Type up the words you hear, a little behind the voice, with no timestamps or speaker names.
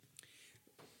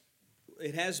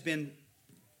It has been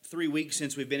 3 weeks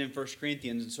since we've been in 1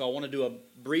 Corinthians, and so I want to do a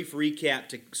brief recap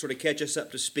to sort of catch us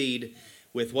up to speed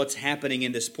with what's happening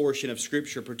in this portion of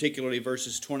Scripture, particularly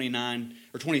verses 29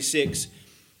 or 26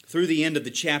 through the end of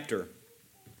the chapter.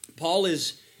 Paul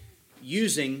is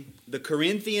using the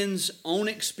Corinthians' own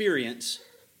experience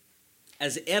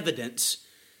as evidence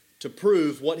to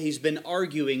prove what he's been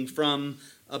arguing from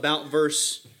about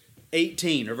verse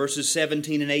 18 or verses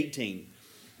 17 and 18.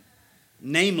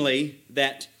 Namely,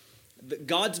 that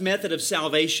God's method of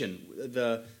salvation,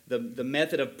 the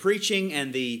method of preaching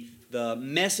and the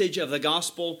message of the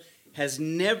gospel has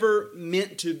never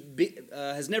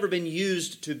been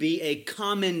used to be a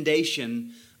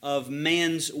commendation of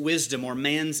man's wisdom or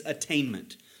man's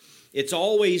attainment. It's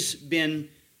always been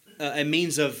a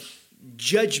means of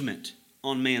judgment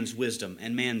on man's wisdom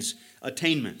and man's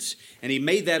attainments. And he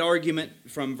made that argument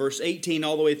from verse 18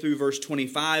 all the way through verse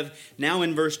 25. Now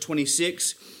in verse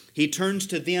 26, he turns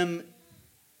to them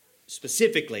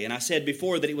specifically. And I said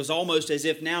before that it was almost as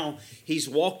if now he's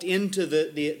walked into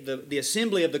the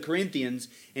assembly of the Corinthians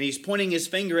and he's pointing his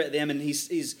finger at them and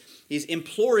he's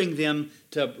imploring them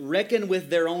to reckon with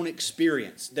their own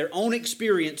experience. Their own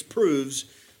experience proves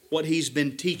what he's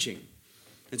been teaching.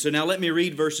 And so now let me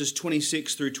read verses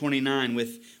 26 through 29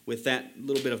 with that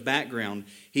little bit of background.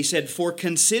 He said, "For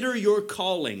consider your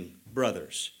calling,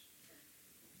 brothers.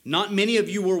 Not many of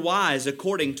you were wise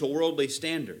according to worldly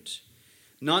standards.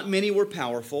 Not many were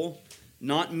powerful.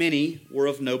 Not many were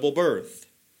of noble birth.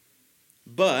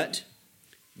 But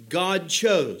God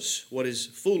chose what is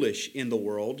foolish in the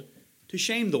world to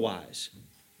shame the wise.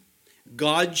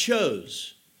 God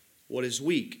chose what is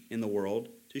weak in the world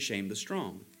to shame the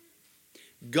strong.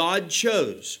 God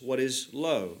chose what is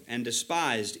low and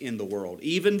despised in the world,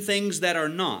 even things that are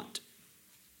not,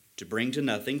 to bring to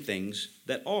nothing things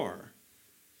that are,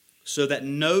 so that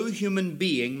no human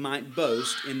being might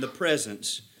boast in the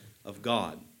presence of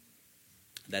God."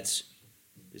 This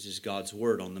is God's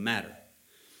word on the matter.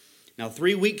 Now,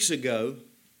 3 weeks ago,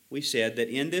 we said that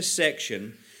in this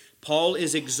section, Paul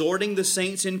is exhorting the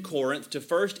saints in Corinth to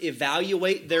first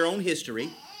evaluate their own history.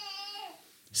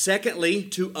 Secondly,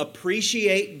 to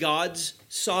appreciate God's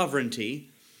sovereignty.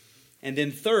 And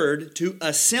then third, to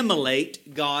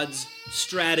assimilate God's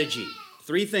strategy.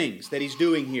 3 things that he's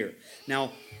doing here.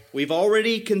 Now, we've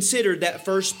already considered that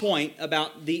first point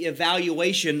about the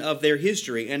evaluation of their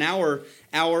history and our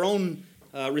own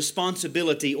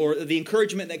responsibility or the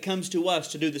encouragement that comes to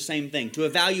us to do the same thing, to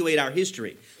evaluate our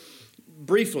history.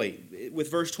 Briefly,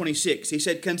 with verse 26, he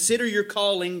said, "Consider your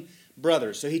calling,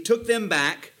 brothers." So he took them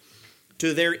back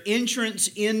to their entrance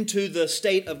into the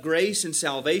state of grace and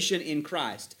salvation in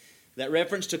Christ. That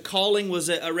reference to calling was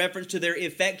a reference to their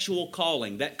effectual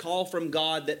calling, that call from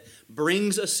God that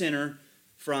brings a sinner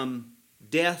from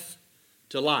death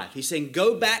to life. He's saying,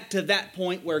 go back to that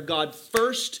point where God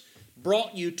first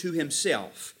brought you to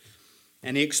himself.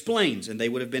 And he explains, and they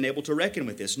would have been able to reckon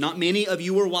with this. Not many of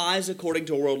you were wise according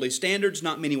to worldly standards.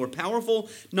 Not many were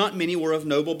powerful. Not many were of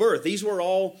noble birth. These were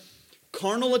all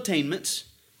carnal attainments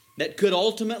that could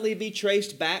ultimately be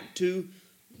traced back to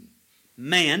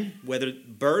man, whether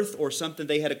birth or something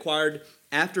they had acquired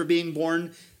after being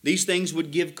born. These things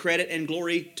would give credit and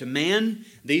glory to man.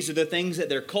 These are the things that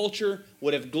their culture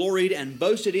would have gloried and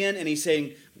boasted in. And he's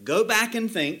saying, go back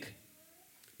and think.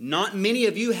 Not many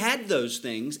of you had those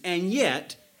things, and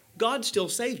yet God still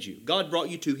saved you. God brought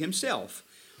you to himself.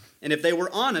 And if they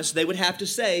were honest, they would have to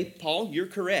say, Paul, you're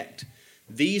correct.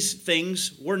 These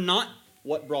things were not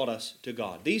what brought us to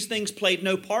God. These things played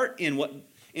no part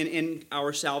in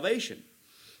our salvation.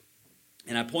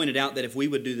 And I pointed out that if we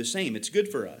would do the same, it's good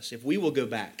for us. If we will go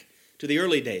back to the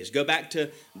early days, go back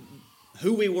to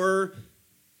who we were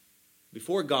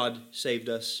before God saved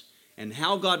us and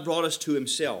how God brought us to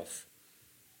himself,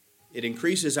 it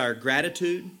increases our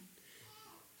gratitude.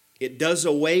 It does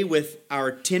away with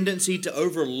our tendency to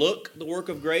overlook the work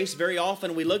of grace. Very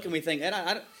often we look and we think,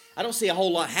 I don't see a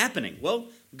whole lot happening. Well,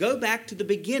 go back to the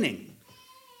beginning.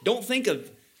 Don't think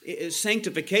of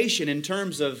sanctification in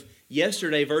terms of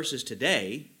yesterday versus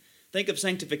today. Think of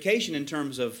sanctification in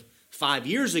terms of 5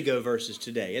 years ago versus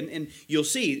today. And you'll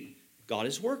see God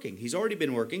is working. He's already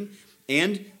been working.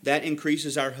 And that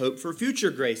increases our hope for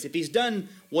future grace. If he's done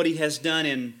what he has done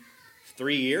in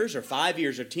 3 years or 5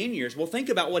 years or 10 years, well, think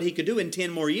about what he could do in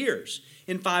 10 more years,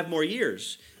 in 5 more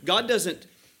years. God doesn't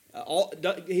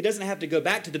he doesn't have to go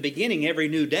back to the beginning every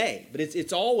new day, but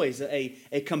it's always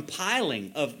a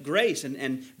compiling of grace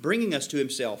and bringing us to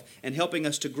himself and helping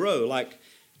us to grow, like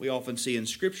we often see in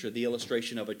Scripture, the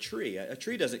illustration of a tree. A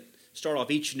tree doesn't start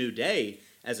off each new day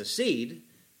as a seed.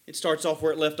 It starts off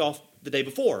where it left off the day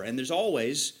before, and there's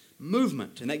always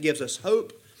movement, and that gives us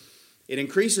hope. It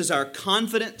increases our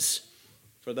confidence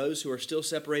for those who are still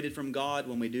separated from God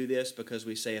when we do this, because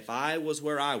we say, if I was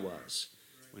where I was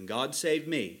when God saved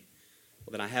me,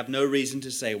 well, then I have no reason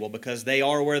to say, well, because they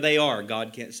are where they are,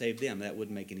 God can't save them. That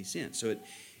wouldn't make any sense. So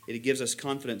it gives us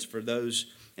confidence for those,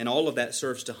 and all of that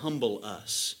serves to humble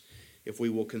us if we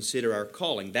will consider our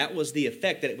calling. That was the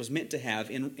effect that it was meant to have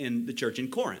in the church in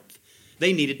Corinth.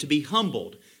 They needed to be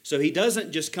humbled. So he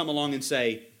doesn't just come along and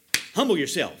say, humble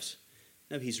yourselves.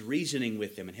 No, he's reasoning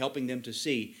with them and helping them to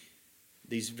see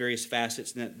these various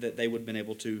facets that they would have been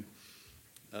able to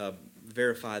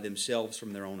verify themselves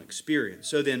from their own experience.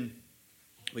 So then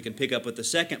we can pick up with the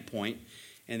second point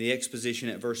and the exposition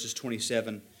at verses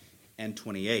 27 and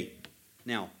 28.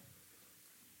 Now,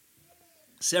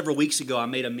 several weeks ago I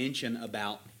made a mention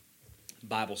about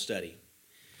Bible study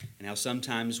and how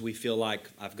sometimes we feel like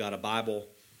I've got a Bible,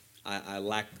 I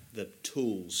lack the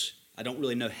tools. I don't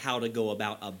really know how to go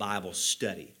about a Bible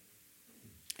study.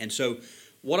 And so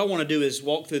what I want to do is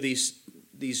walk through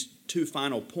these two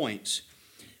final points.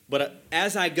 But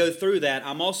as I go through that,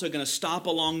 I'm also going to stop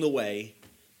along the way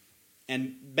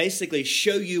and basically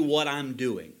show you what I'm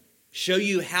doing. Show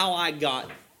you how I got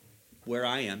where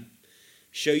I am.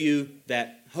 Show you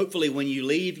that hopefully when you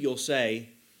leave, you'll say,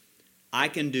 I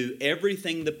can do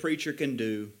everything the preacher can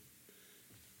do,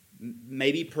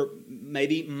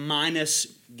 maybe minus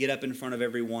get up in front of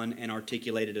everyone and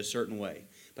articulate it a certain way.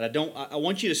 But I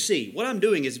want you to see what I'm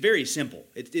doing is very simple.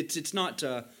 It's not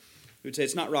we would say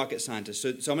it's not rocket scientist. So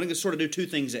I'm going to sort of do two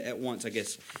things at once, I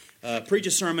guess. Preach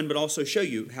a sermon, but also show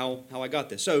you how I got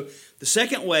this. So the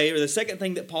second way, or the second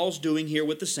thing that Paul's doing here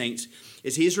with the saints,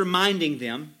 is he's reminding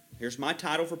them, here's my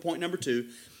title for point number 2,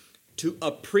 to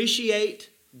appreciate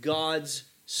God's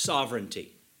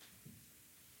sovereignty.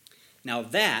 Now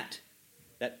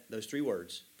those three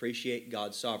words, appreciate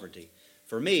God's sovereignty,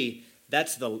 for me,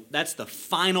 that's the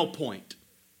final point.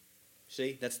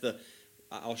 See,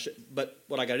 but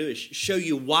what I got to do is show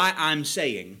you why I'm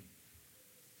saying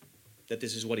that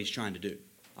this is what he's trying to do.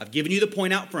 I've given you the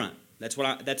point out front.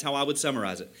 That's how I would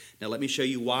summarize it. Now let me show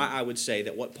you why I would say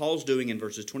that what Paul's doing in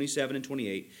verses 27 and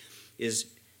 28 is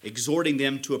exhorting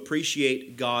them to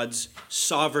appreciate God's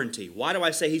sovereignty. Why do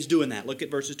I say he's doing that? Look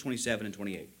at verses 27 and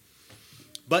 28.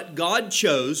 But God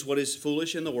chose what is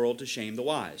foolish in the world to shame the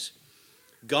wise.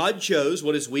 God chose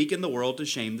what is weak in the world to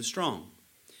shame the strong.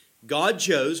 God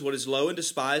chose what is low and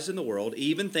despised in the world,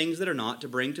 even things that are not, to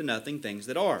bring to nothing things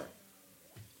that are.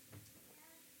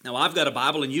 Now, I've got a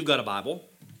Bible and you've got a Bible,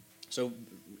 so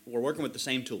we're working with the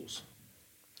same tools.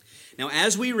 Now,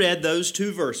 as we read those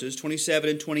two verses, 27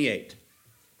 and 28,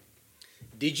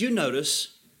 did you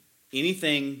notice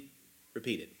anything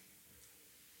repeated?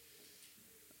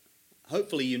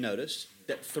 Hopefully you noticed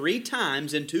that 3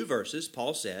 times in 2 verses,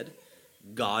 Paul said,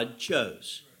 God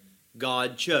chose.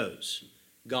 God chose.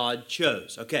 God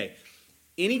chose. Okay.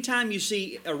 Anytime you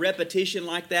see a repetition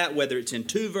like that, whether it's in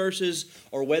 2 verses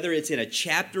or whether it's in a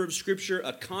chapter of Scripture,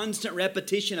 a constant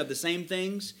repetition of the same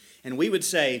things, and we would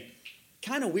say,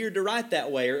 kind of weird to write that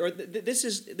way, or this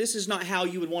is not how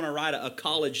you would want to write a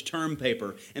college term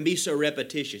paper and be so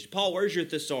repetitious. Paul, where's your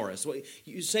thesaurus? Well,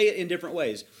 you say it in different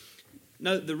ways.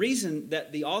 No, the reason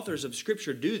that the authors of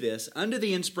Scripture do this under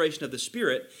the inspiration of the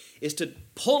Spirit is to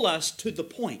pull us to the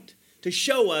point, to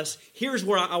show us, here's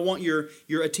where I want your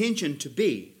attention to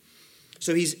be.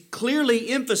 So he's clearly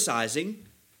emphasizing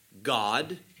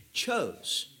God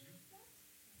chose.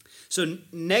 So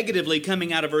negatively,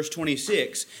 coming out of verse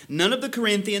 26, none of the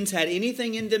Corinthians had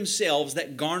anything in themselves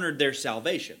that garnered their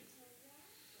salvation.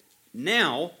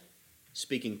 Now,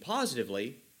 speaking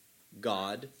positively,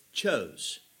 God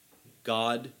chose.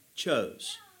 God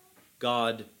chose.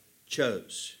 God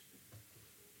chose.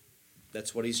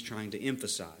 That's what he's trying to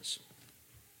emphasize.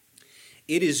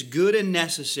 It is good and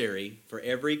necessary for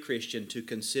every Christian to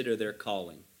consider their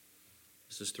calling.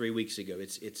 This was 3 weeks ago.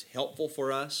 It's helpful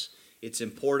for us. It's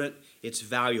important. It's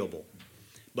valuable.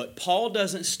 But Paul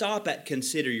doesn't stop at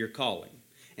consider your calling.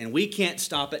 And we can't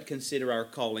stop at consider our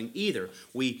calling either.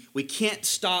 We can't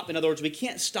stop, in other words, we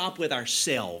can't stop with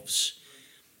ourselves.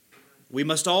 We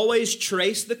must always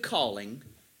trace the calling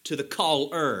to the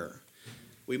caller.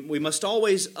 We must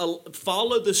always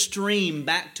follow the stream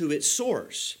back to its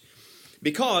source.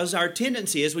 Because our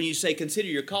tendency is, when you say consider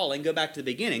your calling, go back to the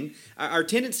beginning, our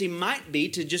tendency might be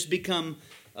to just become,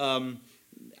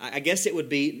 I guess it would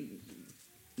be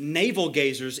navel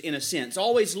gazers in a sense,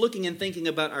 always looking and thinking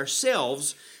about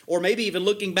ourselves, or maybe even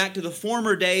looking back to the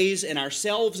former days and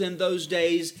ourselves in those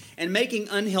days and making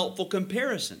unhelpful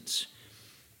comparisons.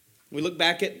 We look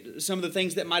back at some of the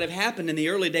things that might have happened in the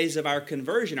early days of our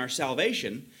conversion, our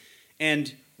salvation,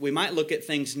 and we might look at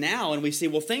things now and we see,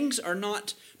 well, things are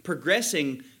not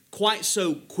progressing quite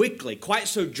so quickly, quite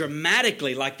so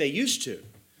dramatically like they used to.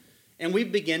 And we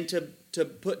begin to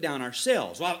put down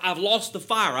ourselves. Well, I've lost the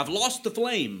fire. I've lost the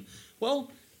flame.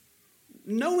 Well,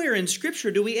 nowhere in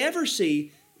Scripture do we ever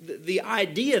see the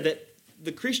idea that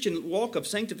the Christian walk of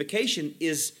sanctification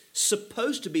is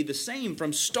supposed to be the same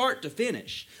from start to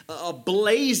finish, a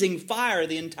blazing fire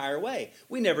the entire way.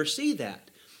 We never see that.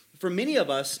 For many of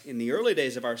us in the early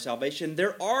days of our salvation,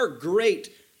 there are great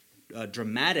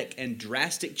dramatic and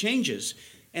drastic changes.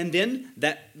 And then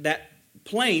that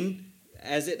plane,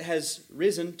 as it has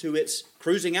risen to its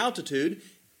cruising altitude,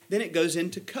 then it goes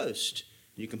into coast.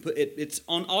 You can put it's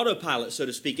on autopilot, so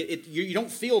to speak. You don't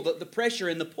feel the pressure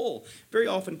and the pull. Very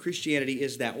often Christianity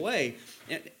is that way.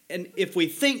 And if we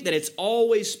think that it's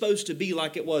always supposed to be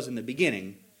like it was in the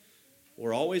beginning,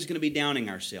 we're always going to be downing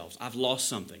ourselves. I've lost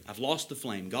something. I've lost the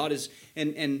flame. God is,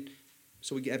 and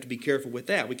so we have to be careful with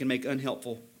that. We can make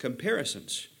unhelpful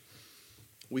comparisons.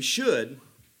 We should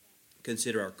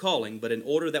consider our calling, but in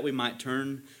order that we might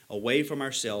turn away from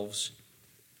ourselves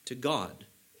to God.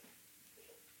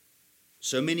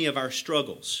 So many of our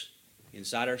struggles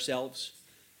inside ourselves,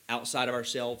 outside of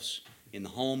ourselves, in the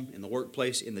home, in the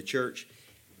workplace, in the church,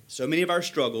 so many of our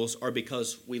struggles are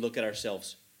because we look at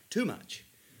ourselves too much.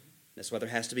 That's why there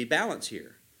has to be balance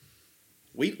here.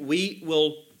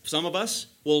 Some of us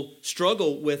will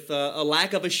struggle with a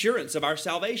lack of assurance of our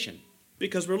salvation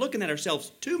because we're looking at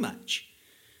ourselves too much.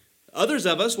 Others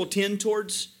of us will tend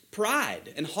towards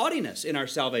pride and haughtiness in our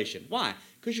salvation. Why?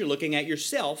 Because you're looking at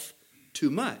yourself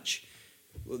too much.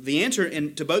 The answer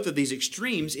to both of these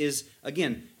extremes is,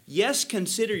 again, yes,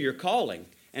 consider your calling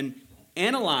and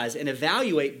analyze and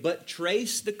evaluate, but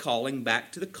trace the calling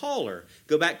back to the caller.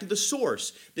 Go back to the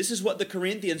source. This is what the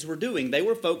Corinthians were doing. They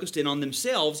were focused in on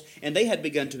themselves, and they had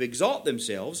begun to exalt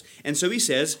themselves. And so he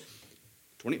says,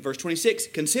 verse 26,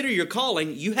 consider your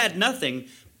calling. You had nothing.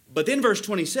 But then verse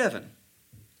 27,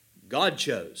 God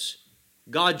chose.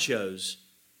 God chose.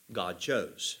 God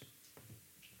chose.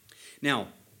 Now,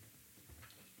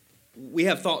 we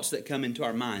have thoughts that come into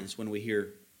our minds when we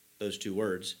hear those two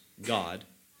words, God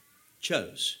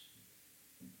chose.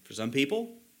 For some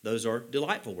people, those are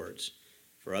delightful words.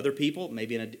 For other people,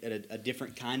 maybe in a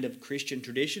different kind of Christian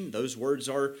tradition, those words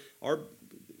are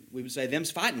we would say,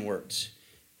 them's fighting words.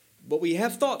 But we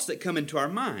have thoughts that come into our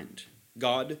mind.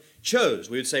 God chose.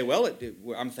 We would say, well,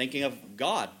 I'm thinking of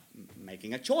God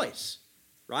making a choice,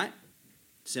 right?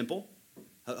 Simple.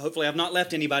 Hopefully I've not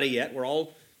left anybody yet. We're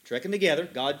all trekking together.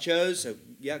 God chose. So,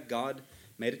 yeah, God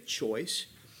made a choice.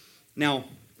 Now,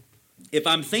 if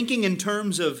I'm thinking in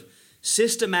terms of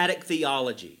systematic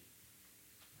theology,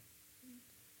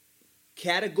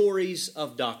 categories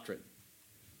of doctrine,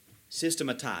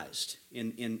 systematized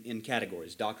in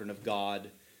categories, doctrine of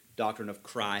God, doctrine of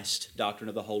Christ, doctrine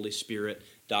of the Holy Spirit,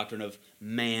 doctrine of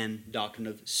man, doctrine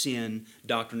of sin,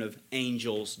 doctrine of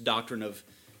angels, doctrine of,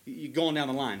 you're going down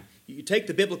the line. You take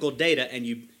the biblical data and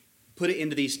you put it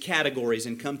into these categories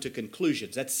and come to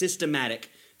conclusions. That's systematic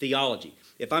theology.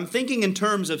 If I'm thinking in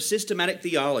terms of systematic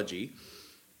theology,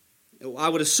 I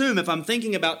would assume if I'm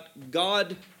thinking about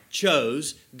God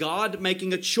chose, God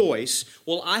making a choice,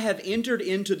 well, I have entered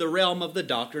into the realm of the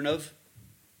doctrine of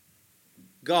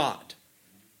God.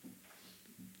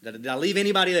 Did I leave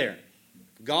anybody there?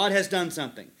 God has done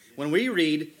something. When we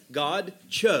read God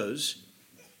chose,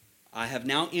 I have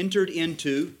now entered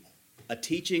into a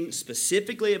teaching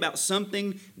specifically about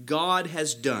something God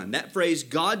has done. That phrase,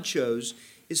 God chose,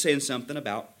 is saying something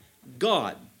about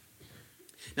God.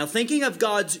 Now, thinking of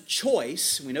God's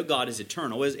choice, we know God is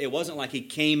eternal. It wasn't like he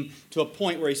came to a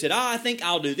point where he said, I think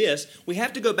I'll do this. We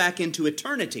have to go back into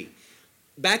eternity,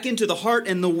 back into the heart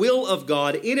and the will of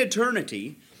God in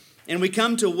eternity, and we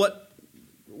come to what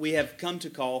we have come to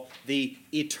call the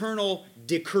eternal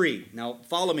decree. Now,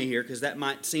 follow me here, because that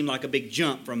might seem like a big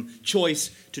jump from choice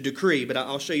to decree, but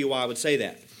I'll show you why I would say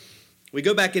that. We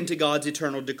go back into God's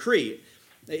eternal decree.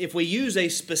 If we use a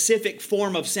specific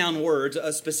form of sound words,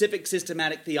 a specific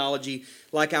systematic theology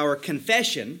like our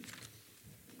confession,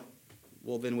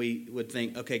 well, then we would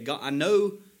think, okay, God, I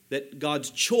know that God's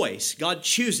choice, God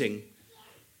choosing,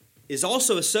 is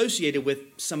also associated with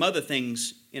some other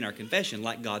things in our confession,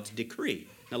 like God's decree.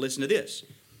 Now listen to this.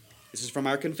 This is from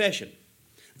our confession.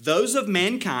 Those of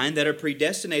mankind that are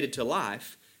predestinated to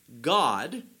life,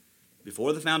 God,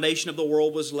 before the foundation of the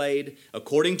world was laid,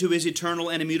 according to his eternal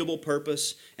and immutable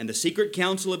purpose, and the secret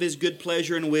counsel of his good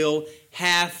pleasure and will,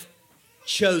 hath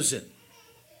chosen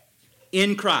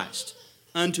in Christ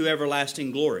unto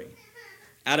everlasting glory,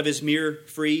 out of his mere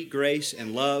free grace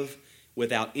and love,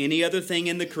 without any other thing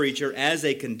in the creature as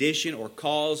a condition or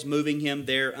cause moving him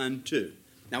thereunto.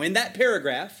 Now in that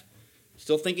paragraph,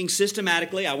 still thinking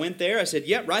systematically, I went there, I said,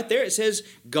 yep, right there it says,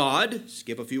 God,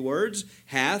 skip a few words,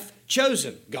 hath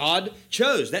chosen. God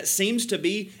chose. That seems to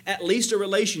be at least a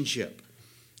relationship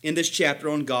in this chapter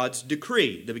on God's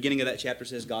decree. The beginning of that chapter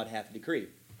says, God hath decreed.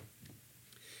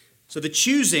 So the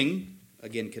choosing,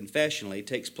 again confessionally,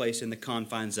 takes place in the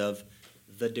confines of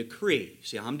the decree.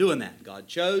 See how I'm doing that? God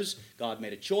chose, God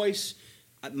made a choice.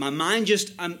 My mind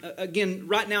again,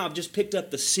 right now I've just picked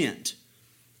up the scent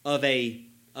of a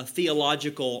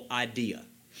theological idea.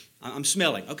 I'm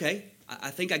smelling. Okay, I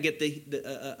think I get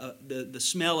the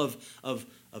smell of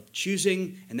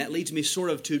choosing, and that leads me sort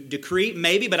of to decree,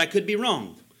 maybe, but I could be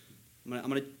wrong. I'm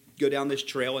going to go down this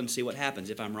trail and see what happens.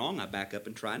 If I'm wrong, I back up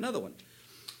and try another one.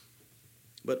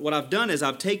 But what I've done is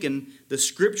I've taken the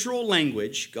scriptural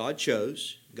language, God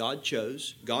chose, God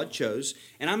chose, God chose,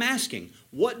 and I'm asking,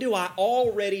 what do I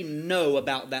already know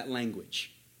about that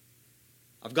language?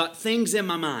 I've got things in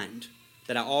my mind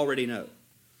that I already know.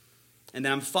 And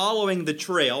then I'm following the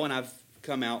trail, and I've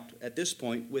come out at this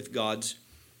point with God's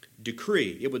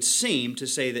decree. It would seem to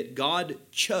say that God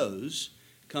chose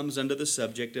comes under the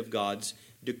subject of God's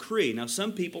decree. Now,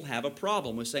 some people have a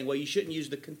problem with saying, well, you shouldn't use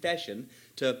the confession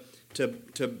to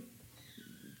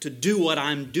do what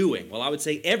I'm doing. Well, I would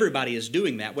say everybody is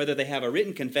doing that, whether they have a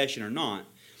written confession or not.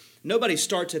 Nobody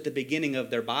starts at the beginning of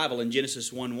their Bible in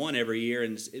Genesis 1:1 every year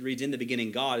and it reads, in the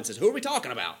beginning God, and says, who are we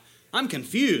talking about? I'm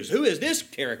confused. Who is this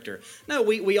character? No,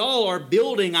 we all are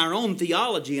building our own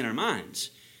theology in our minds,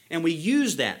 and we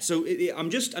use that. So I'm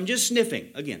just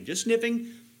sniffing. Again, just sniffing.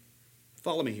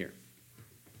 Follow me here.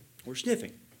 We're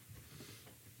sniffing.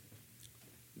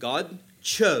 God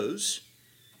chose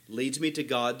leads me to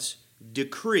God's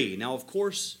decree. Now, of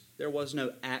course, there was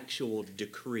no actual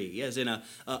decree, as in a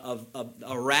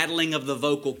rattling of the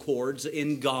vocal cords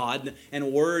in God,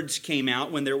 and words came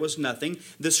out when there was nothing.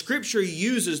 The Scripture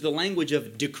uses the language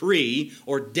of decree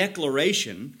or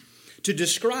declaration to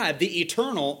describe the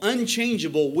eternal,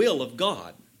 unchangeable will of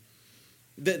God,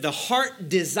 the heart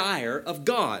desire of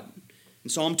God. In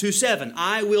Psalm 2:7,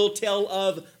 I will tell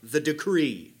of the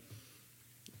decree.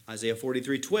 Isaiah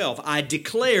 43:12, I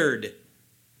declared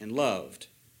and loved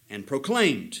and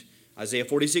proclaimed. Isaiah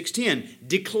 46:10,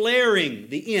 declaring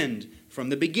the end from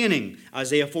the beginning.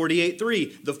 Isaiah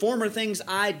 48:3, the former things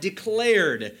I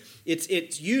declared.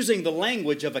 It's using the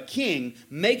language of a king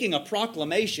making a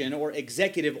proclamation or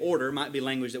executive order, might be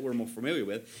language that we're more familiar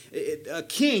with. A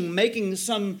king making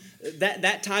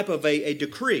that type of a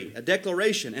decree, a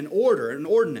declaration, an order, an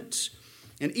ordinance,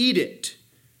 an edict.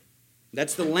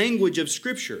 That's the language of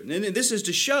Scripture. And this is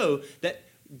to show that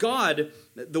God,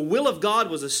 the will of God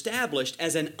was established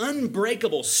as an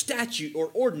unbreakable statute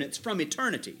or ordinance from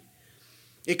eternity.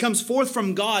 It comes forth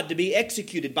from God to be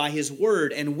executed by His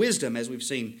word and wisdom, as we've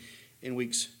seen in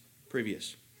weeks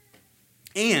previous.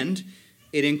 And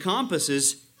it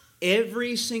encompasses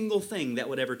every single thing that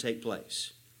would ever take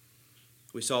place.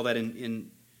 We saw that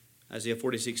in Isaiah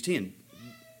 46:10,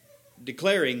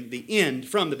 declaring the end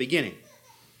from the beginning.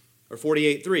 Or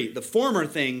 48:3, the former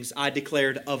things I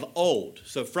declared of old.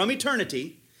 So from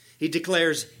eternity, He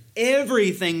declares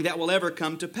everything that will ever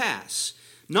come to pass.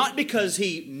 Not because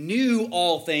He knew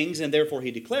all things and therefore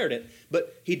He declared it,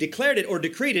 but He declared it or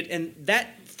decreed it, and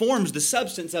that forms the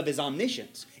substance of His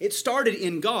omniscience. It started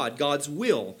in God, God's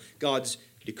will, God's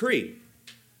decree.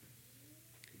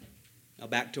 Now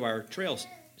back to our trail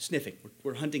sniffing.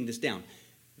 We're hunting this down.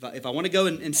 If I want to go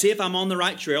and see if I'm on the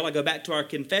right trail, I go back to our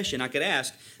confession. I could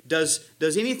ask, does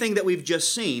anything that we've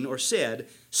just seen or said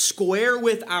square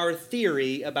with our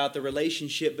theory about the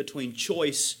relationship between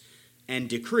choice and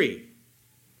decree?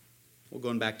 Well,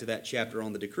 going back to that chapter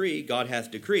on the decree, God hath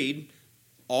decreed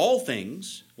all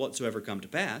things whatsoever come to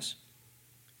pass,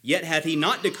 yet hath He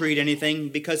not decreed anything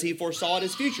because He foresaw it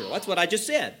as future. Well, that's what I just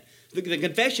said. The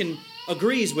confession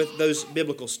agrees with those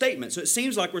biblical statements, so it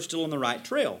seems like we're still on the right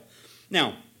trail.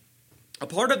 Now, a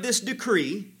part of this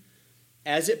decree,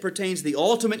 as it pertains to the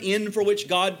ultimate end for which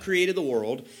God created the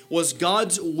world, was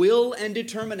God's will and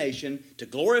determination to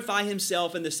glorify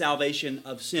Himself in the salvation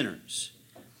of sinners.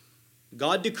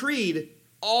 God decreed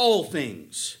all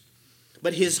things,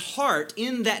 but His heart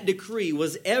in that decree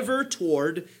was ever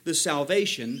toward the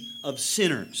salvation of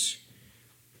sinners.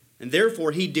 And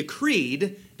therefore He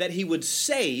decreed that He would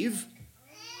save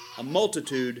a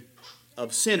multitude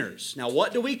of sinners. Now,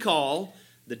 what do we call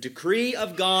the decree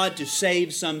of God to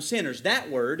save some sinners? That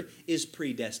word is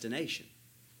predestination.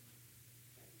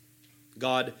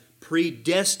 God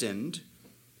predestined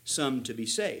some to be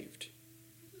saved.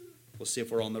 We'll see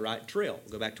if we're on the right trail.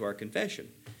 We'll go back to our confession.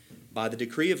 by the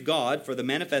decree of God for the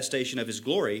manifestation of his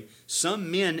glory, some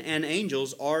men and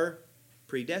angels are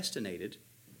predestinated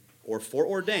or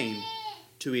foreordained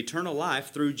to eternal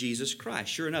life through Jesus Christ.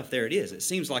 Sure enough, there it is. It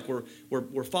seems like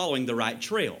we're following the right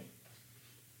trail.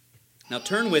 Now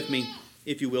turn with me,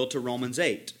 if you will, to Romans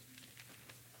 8.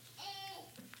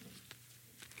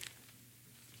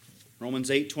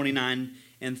 Romans 8, 29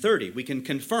 and 30. We can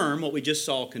confirm what we just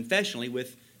saw confessionally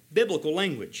with biblical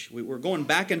language. We're going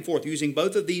back and forth using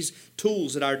both of these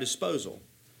tools at our disposal.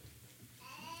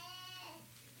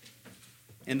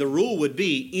 And the rule would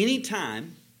be,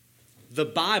 anytime the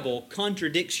Bible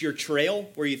contradicts your trail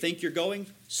where you think you're going,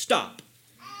 stop.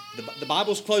 The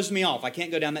Bible's closed me off. I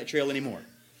can't go down that trail anymore.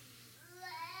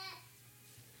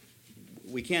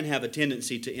 We can have a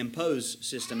tendency to impose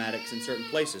systematics in certain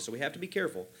places, so we have to be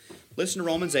careful. Listen to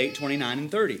Romans 8, 29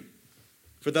 and 30.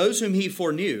 For those whom he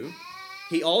foreknew,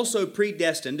 he also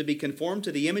predestined to be conformed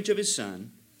to the image of his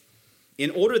Son, in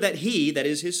order that he, that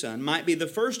is his Son, might be the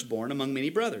firstborn among many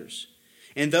brothers.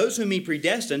 And those whom he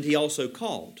predestined, he also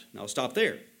called. Now, I'll stop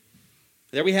there.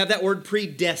 There we have that word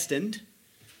predestined,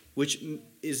 which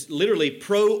is literally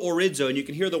pro-orizo, and you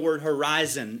can hear the word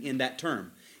horizon in that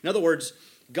term. In other words,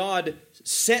 God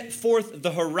set forth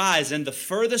the horizon, the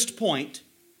furthest point,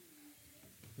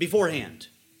 beforehand.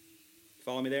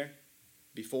 Follow me there?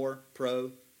 Before,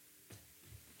 pro,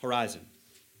 horizon.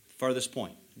 Furthest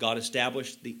point. God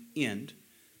established the end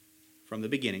from the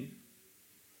beginning.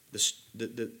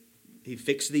 He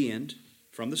fixed the end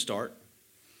from the start.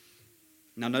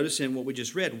 Now notice in what we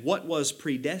just read, what was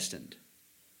predestined?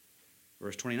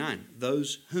 Verse 29,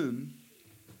 those whom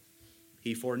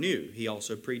he foreknew, he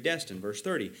also predestined. Verse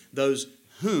 30, those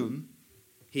whom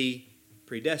he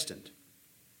predestined.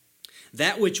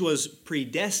 That which was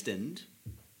predestined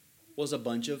was a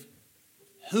bunch of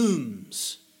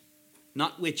whoms,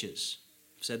 not whiches.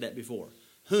 I've said that before.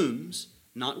 Whoms,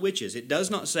 not whiches. It does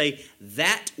not say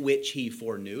that which he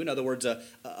foreknew. In other words,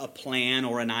 a plan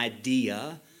or an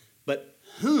idea. But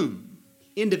whom?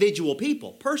 Individual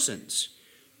people, persons.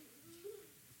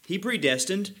 He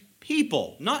predestined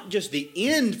people, not just the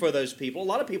end for those people. A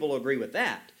lot of people will agree with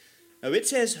that. No, it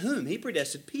says whom. He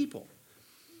predestined people.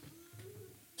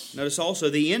 Notice also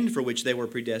the end for which they were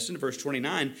predestined, verse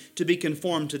 29, to be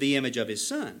conformed to the image of his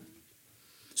Son.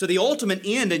 So the ultimate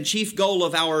end and chief goal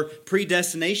of our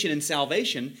predestination and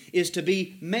salvation is to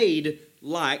be made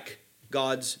like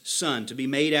God's Son, to be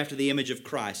made after the image of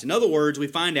Christ. In other words, we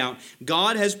find out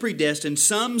God has predestined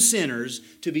some sinners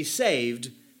to be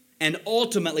saved and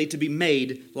ultimately to be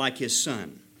made like his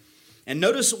Son. And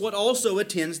notice what also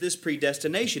attends this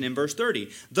predestination in verse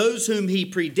 30. Those whom he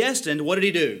predestined, what did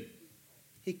he do?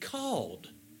 He called.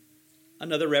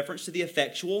 Another reference to the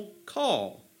effectual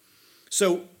call.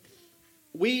 So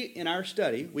we, in our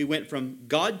study, we went from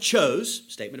God chose,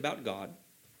 statement about God,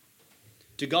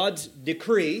 to God's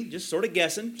decree, just sort of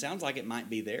guessing. Sounds like it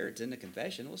might be there. It's in the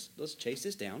confession. Let's chase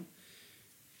this down.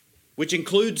 Which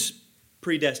includes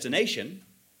predestination,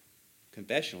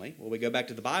 confessionally. Well, we go back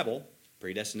to the Bible.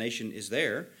 Predestination is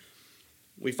there.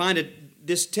 We find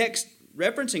this text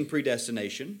referencing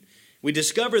predestination. We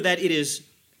discover that it is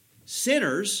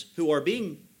sinners who are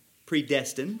being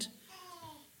predestined.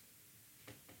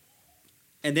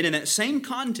 And then in that same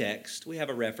context, we have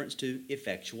a reference to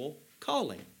effectual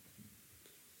calling.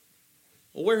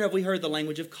 Well, where have we heard the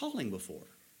language of calling before?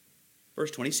 Verse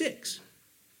 26.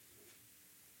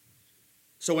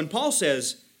 So when Paul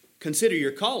says, consider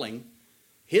your calling,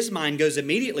 his mind goes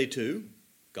immediately to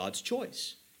God's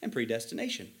choice and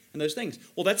predestination and those things.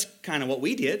 Well, that's kind of what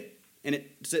we did. And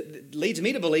it leads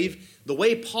me to believe the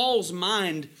way Paul's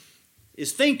mind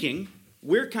is thinking,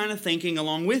 we're kind of thinking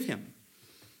along with him.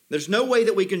 There's no way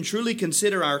that we can truly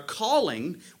consider our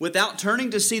calling without turning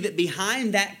to see that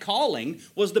behind that calling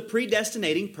was the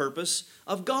predestinating purpose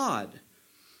of God.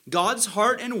 God's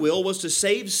heart and will was to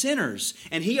save sinners,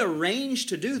 and he arranged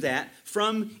to do that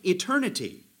from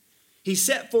eternity. He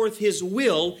set forth his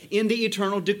will in the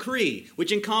eternal decree,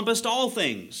 which encompassed all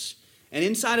things. And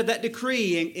inside of that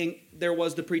decree, there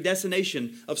was the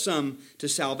predestination of some to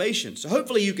salvation. So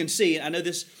hopefully you can see, I know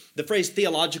the phrase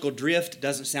theological drift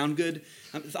doesn't sound good.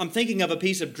 I'm thinking of a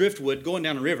piece of driftwood going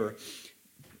down a river.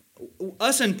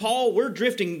 Us and Paul, we're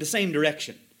drifting the same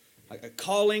direction. Like a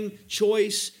calling,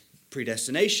 choice,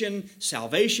 predestination,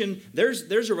 salvation.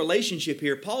 There's a relationship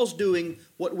here. Paul's doing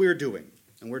what we're doing,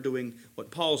 and we're doing what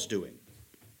Paul's doing.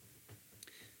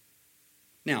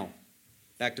 Now,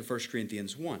 back to 1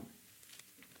 Corinthians 1.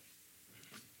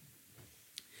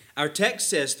 Our text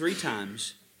says 3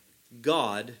 times,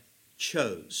 God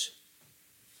chose.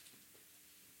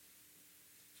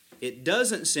 It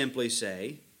doesn't simply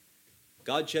say,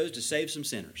 God chose to save some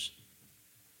sinners.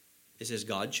 It says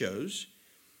God chose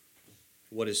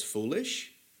what is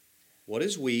foolish, what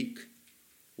is weak,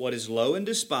 what is low and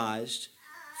despised,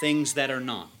 things that are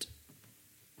not.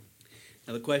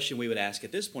 Now the question we would ask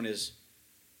at this point is,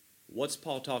 what's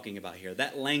Paul talking about here?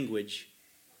 That language,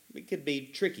 it could be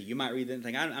tricky. You might read that and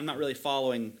think, I'm not really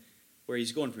following where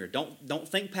he's going from here. Don't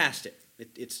think past it.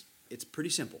 It's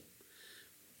pretty simple.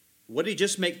 What did he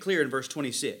just make clear in verse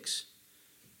 26?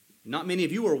 Not many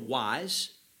of you were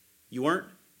wise. You weren't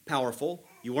powerful.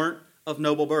 You weren't of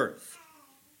noble birth.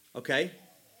 Okay?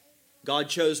 God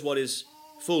chose what is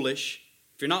foolish.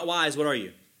 If you're not wise, what are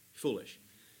you? Foolish.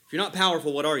 If you're not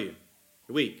powerful, what are you?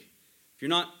 You're weak. If you're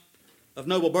not of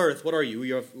noble birth, what are you?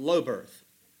 You're of low birth.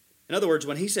 In other words,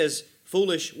 when he says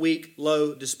foolish, weak,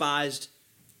 low, despised,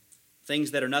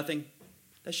 things that are nothing,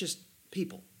 that's just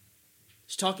people.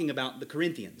 He's talking about the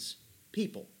Corinthians,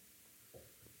 people.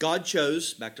 God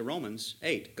chose, back to Romans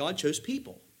 8, God chose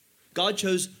people. God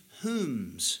chose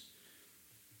whom's.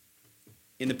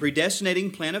 In the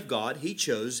predestinating plan of God, he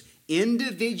chose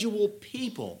individual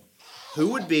people who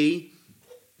would be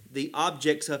the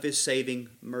objects of his saving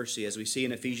mercy, as we see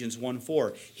in Ephesians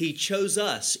 1:4. He chose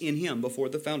us in him before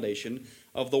the foundation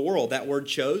of the world. That word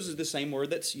chose is the same word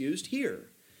that's used here.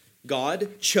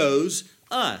 God chose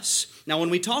us. Now, when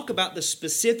we talk about the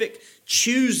specific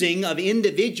choosing of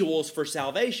individuals for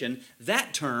salvation,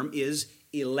 that term is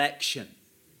election.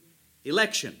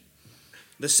 Election.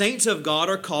 The saints of God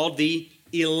are called the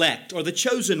elect, or the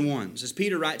chosen ones. As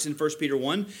Peter writes in 1 Peter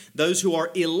 1, those who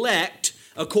are elect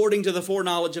according to the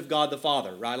foreknowledge of God the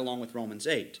Father, right along with Romans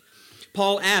 8.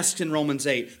 Paul asks in Romans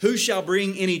 8, who shall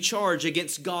bring any charge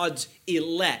against God's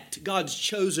elect, God's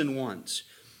chosen ones?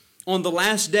 On the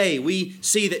last day, we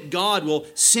see that God will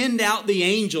send out the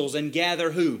angels and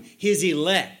gather who? His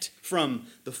elect from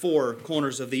the four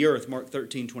corners of the earth, Mark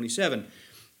 13:27.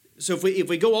 So if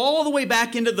we go all the way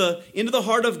back into the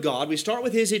heart of God, we start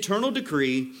with his eternal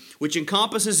decree, which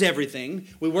encompasses everything.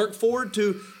 We work forward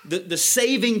to the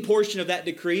saving portion of that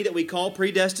decree that we call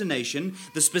predestination.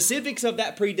 The specifics of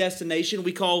that predestination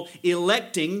we call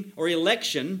electing or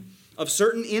election of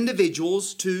certain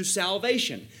individuals to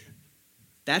salvation.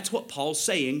 That's what Paul's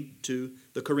saying to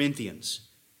the Corinthians.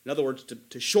 In other words,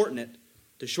 to shorten it,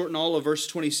 to shorten all of verse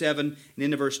 27 and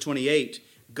into verse 28,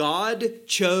 God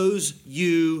chose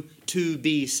you to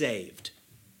be saved.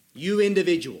 You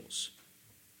individuals.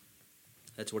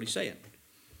 That's what he's saying.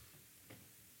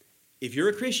 If you're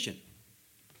a Christian,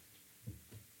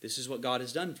 this is what God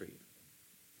has done for you.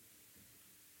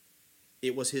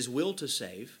 It was his will to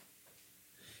save.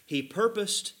 He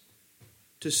purposed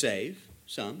to save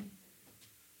some.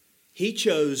 He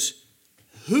chose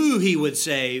who he would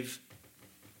save.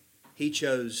 He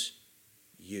chose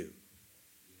you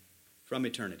from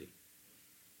eternity.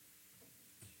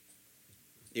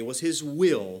 It was his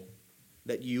will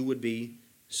that you would be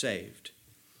saved.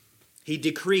 He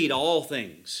decreed all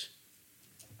things,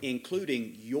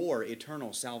 including your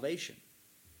eternal salvation.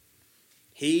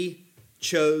 He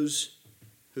chose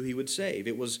who he would save.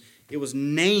 It was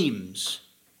names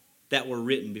that were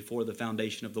written before the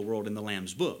foundation of the world in the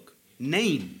Lamb's book.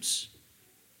 Names.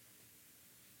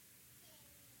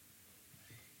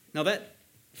 Now that,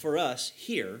 for us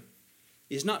here,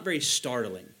 is not very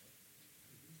startling.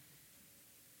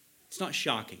 It's not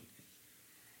shocking.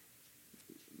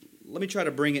 Let me try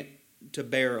to bring it to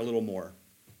bear a little more.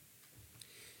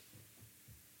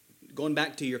 Going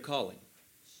back to your calling.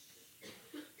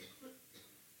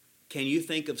 Can you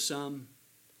think of some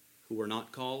who were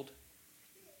not called?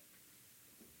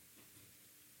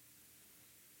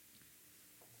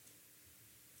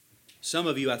 Some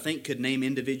of you, I think, could name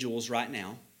individuals right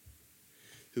now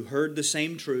who heard the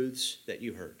same truths that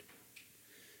you heard,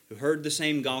 who heard the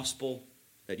same gospel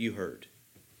that you heard,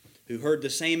 who heard the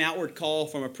same outward call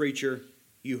from a preacher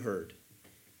you heard.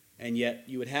 And yet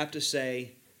you would have to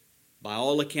say, by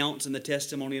all accounts in the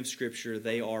testimony of Scripture,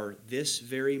 they are this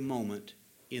very moment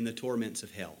in the torments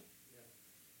of hell.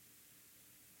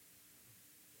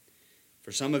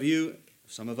 For some of you,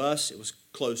 some of us, it was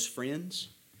close friends.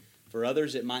 For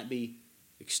others, it might be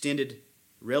extended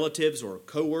relatives or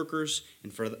co-workers.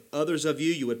 And for others of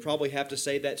you, you would probably have to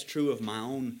say that's true of my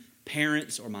own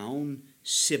parents or my own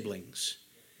siblings.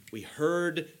 We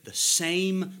heard the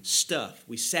same stuff.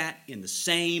 We sat in the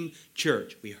same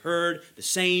church. We heard the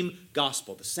same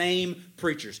gospel, the same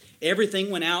preachers. Everything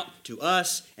went out to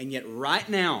us, and yet right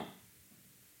now,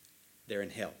 they're in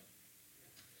hell.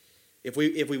 If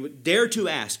we would dare to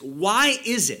ask, why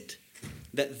is it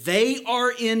that they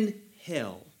are in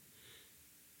hell?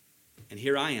 And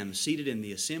here I am, seated in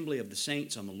the assembly of the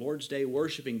saints on the Lord's day,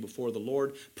 worshiping before the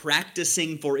Lord,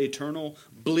 practicing for eternal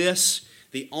bliss,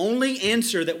 The only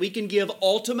answer that we can give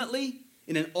ultimately,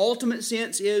 in an ultimate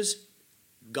sense, is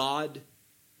God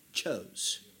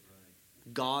chose.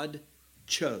 God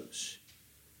chose.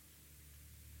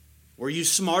 Were you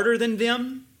smarter than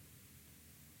them?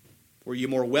 Were you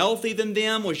more wealthy than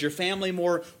them? Was your family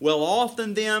more well off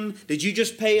than them? Did you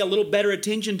just pay a little better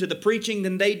attention to the preaching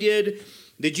than they did?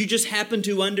 Did you just happen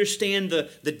to understand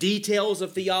the details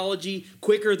of theology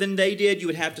quicker than they did? You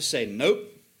would have to say, nope.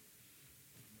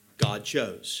 God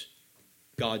chose.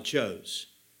 God chose.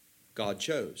 God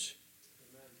chose.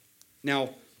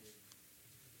 Now,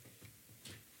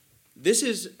 this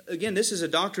is a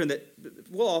doctrine that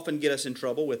will often get us in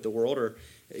trouble with the world, or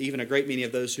even a great many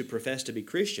of those who profess to be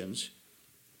Christians.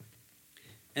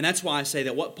 And that's why I say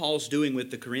that what Paul's doing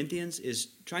with the Corinthians is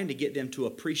trying to get them to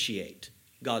appreciate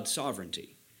God's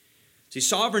sovereignty. See,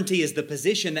 sovereignty is the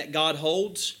position that God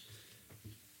holds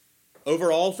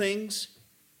over all things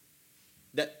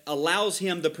that allows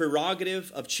Him the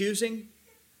prerogative of choosing,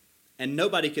 and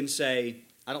nobody can say,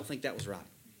 I don't think that was right.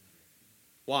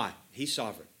 Why? He's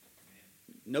sovereign.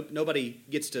 Nobody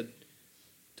gets to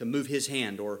move His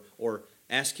hand or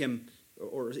ask Him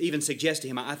or even suggest to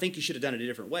Him, I think you should have done it a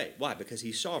different way. Why? Because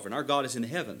He's sovereign. Our God is in the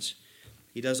heavens.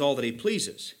 He does all that He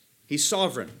pleases. He's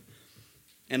sovereign.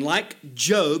 And like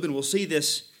Job, and we'll see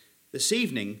this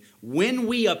evening, when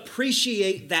we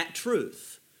appreciate that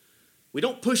truth, we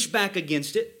don't push back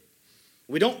against it.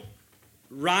 We don't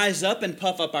rise up and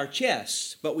puff up our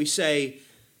chests, but we say,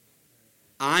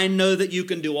 I know that you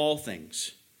can do all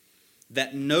things,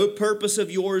 that no purpose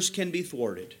of yours can be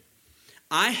thwarted.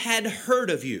 I had heard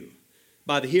of you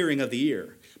by the hearing of the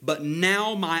ear, but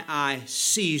now my eye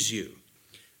sees you.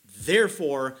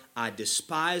 Therefore, I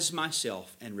despise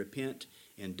myself and repent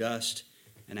in dust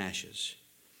and ashes.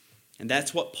 And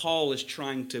that's what Paul is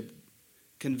trying to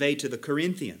convey to the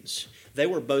Corinthians. They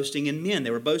were boasting in men.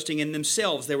 They were boasting in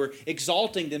themselves. They were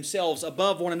exalting themselves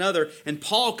above one another. And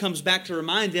Paul comes back to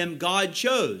remind them, God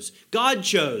chose. God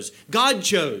chose. God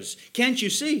chose. Can't you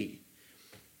see?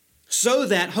 So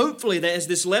that hopefully that as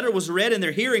this letter was read in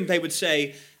their hearing, they would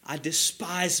say, I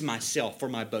despise myself for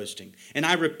my boasting. And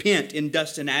I repent in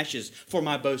dust and ashes for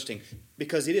my boasting.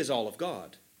 Because it is all of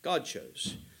God. God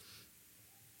chose.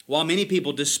 While many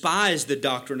people despise the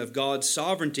doctrine of God's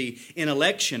sovereignty in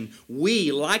election,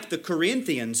 we, like the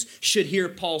Corinthians, should hear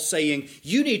Paul saying,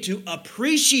 you need to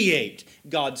appreciate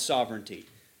God's sovereignty.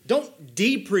 Don't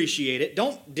depreciate it.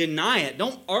 Don't deny it.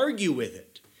 Don't argue with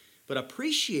it. But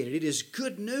appreciate it. It is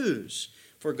good news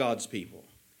for God's people.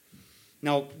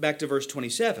 Now, back to verse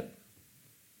 27.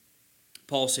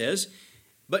 Paul says,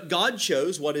 but God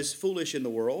chose what is foolish in the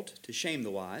world to shame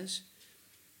the wise.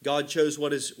 God chose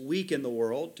what is weak in the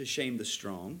world to shame the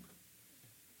strong.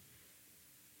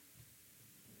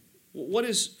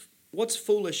 What's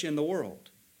foolish in the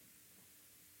world?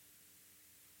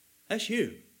 That's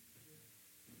you.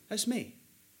 That's me.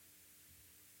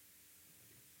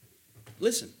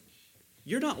 Listen,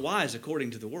 you're not wise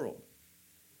according to the world.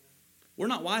 We're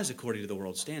not wise according to the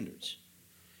world's standards.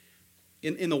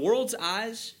 In the world's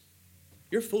eyes,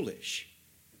 you're foolish.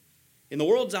 In the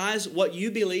world's eyes, what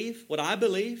you believe, what I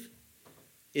believe,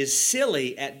 is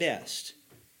silly at best,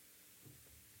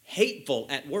 hateful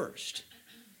at worst.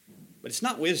 But it's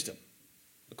not wisdom,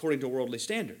 according to worldly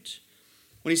standards.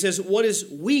 When he says, what is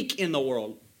weak in the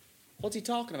world, what's he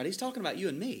talking about? He's talking about you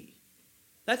and me.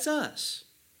 That's us.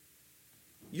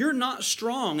 You're not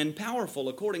strong and powerful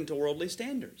according to worldly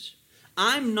standards.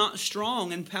 I'm not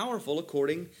strong and powerful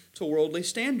according to worldly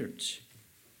standards.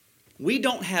 We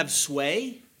don't have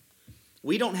sway.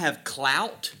 We don't have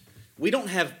clout. We don't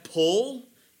have pull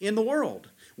in the world.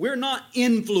 We're not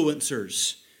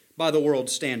influencers by the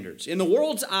world's standards. In the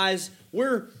world's eyes,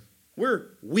 we're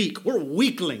weak. We're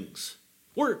weaklings.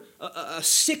 We're a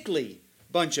sickly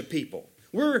bunch of people.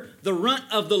 We're the runt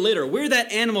of the litter. We're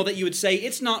that animal that you would say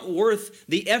it's not worth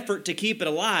the effort to keep it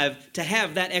alive to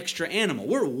have that extra animal.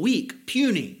 We're weak,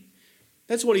 puny.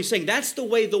 That's what he's saying. That's the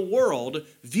way the world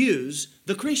views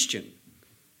the Christian.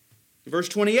 Verse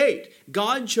 28,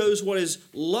 God chose what is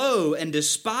low and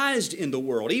despised in the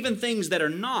world, even things that are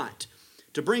not,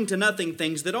 to bring to nothing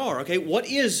things that are. Okay, what's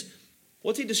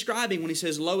he describing when he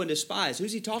says low and despised?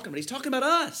 Who's he talking about? He's talking about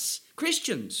us,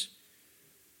 Christians.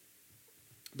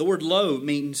 The word low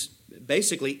means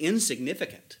basically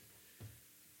insignificant.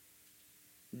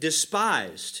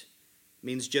 Despised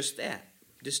means just that,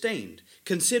 disdained,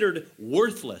 considered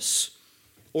worthless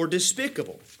or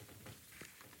despicable.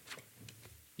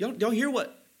 Y'all hear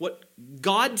what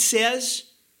God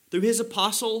says through His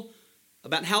apostle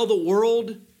about how the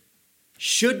world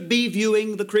should be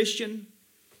viewing the Christian?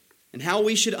 and how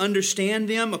we should understand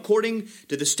them according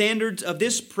to the standards of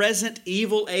this present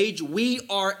evil age, we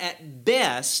are at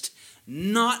best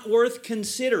not worth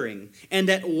considering, and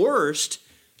at worst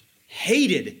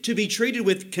hated, to be treated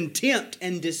with contempt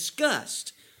and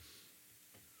disgust.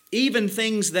 Even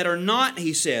things that are not,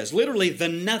 he says, literally the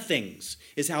nothings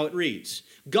is how it reads.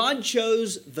 God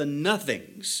chose the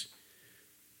nothings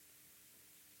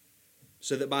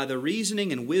so that by the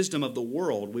reasoning and wisdom of the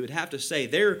world, we would have to say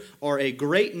there are a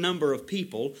great number of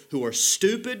people who are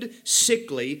stupid,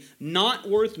 sickly, not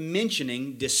worth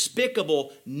mentioning,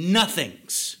 despicable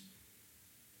nothings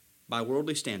by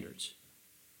worldly standards.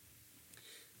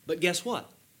 But guess what?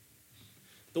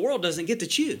 The world doesn't get to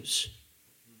choose.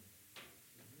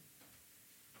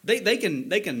 They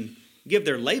can give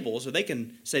their labels, or they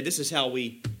can say this is how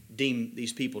we deem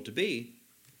these people to be.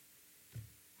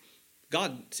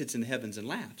 God sits in the heavens and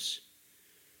laughs.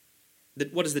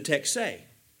 What does the text say?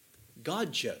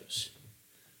 God chose.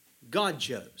 God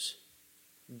chose.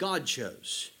 God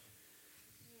chose.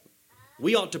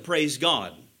 We ought to praise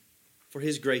God for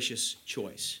His gracious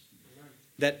choice.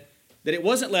 That it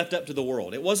wasn't left up to the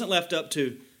world. It wasn't left up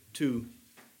to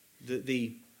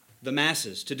the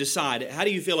masses to decide, how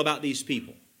do you feel about these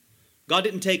people? God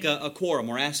didn't take a quorum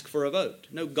or ask for a vote.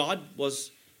 No, God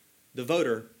was the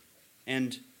voter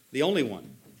and the only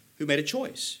one who made a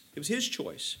choice. It was His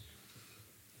choice.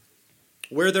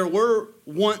 Where there were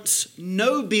once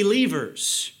no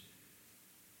believers,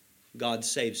 God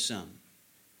saved some.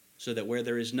 So that where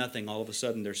there is nothing, all of a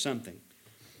sudden there's something.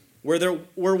 Where there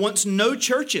were once no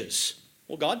churches,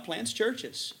 well, God plants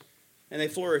churches, and they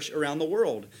flourish around the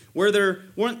world. Where there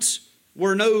once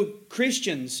were no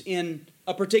Christians in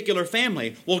a particular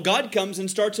family, well, God comes and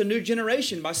starts a new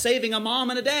generation by saving a mom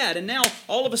and a dad, and now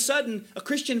all of a sudden a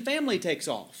Christian family takes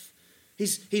off.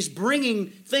 He's bringing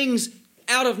things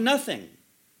out of nothing,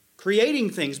 creating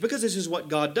things, because this is what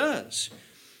God does.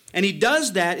 And He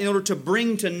does that in order to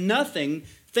bring to nothing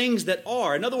things that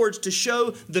are. In other words, to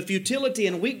show the futility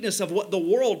and weakness of what the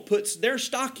world puts their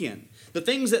stock in. The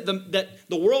things that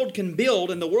the world can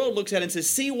build, and the world looks at it and says,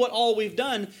 see what all we've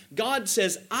done. God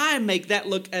says, I make that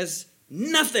look as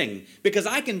nothing, because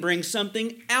I can bring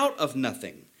something out of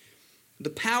nothing. The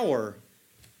power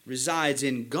resides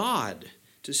in God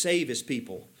to save His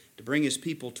people, to bring His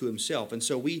people to Himself. And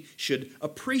so we should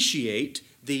appreciate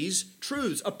these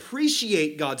truths,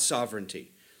 appreciate God's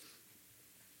sovereignty.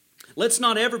 Let's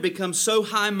not ever become so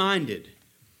high-minded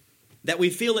that we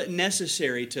feel it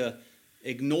necessary to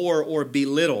ignore or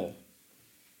belittle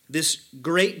this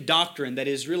great doctrine that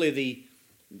is really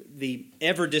the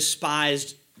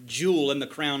ever-despised jewel in the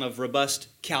crown of robust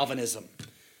Calvinism.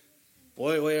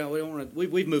 Boy,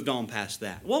 we've moved on past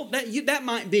that. Well, that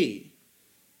might be.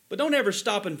 But don't ever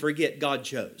stop and forget God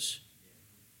chose.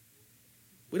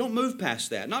 We don't move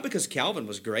past that. Not because Calvin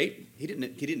was great. He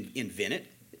didn't invent it.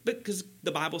 But because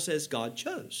the Bible says God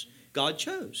chose. God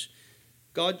chose.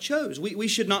 God chose. We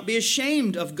should not be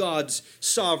ashamed of God's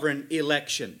sovereign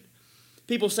election.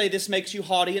 People say this makes you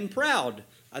haughty and proud.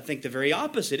 I think the very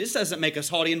opposite. It doesn't make us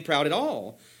haughty and proud at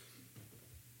all.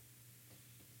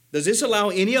 Does this allow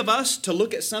any of us to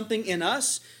look at something in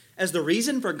us as the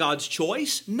reason for God's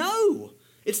choice? No.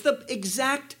 It's the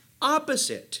exact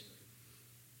opposite.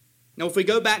 Now, if we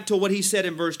go back to what He said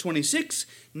in verse 26,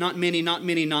 not many, not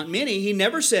many, not many, He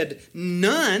never said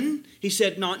none. He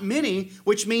said not many,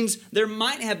 which means there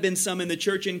might have been some in the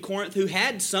church in Corinth who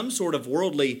had some sort of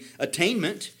worldly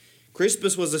attainment.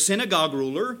 Crispus was a synagogue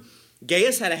ruler.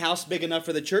 Gaius had a house big enough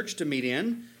for the church to meet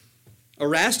in.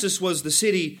 Erastus was the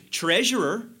city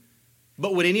treasurer.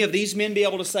 But would any of these men be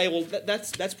able to say, well,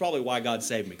 that's probably why God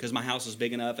saved me, because my house is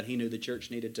big enough and He knew the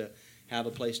church needed to have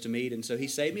a place to meet, and so He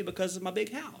saved me because of my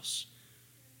big house?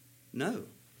 No.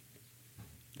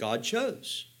 God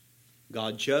chose.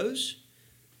 God chose.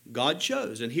 God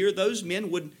chose. And here those men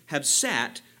would have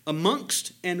sat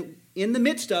amongst and in the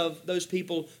midst of those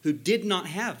people who did not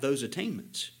have those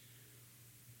attainments.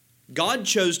 God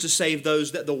chose to save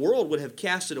those that the world would have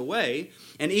casted away.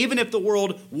 And even if the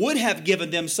world would have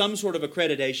given them some sort of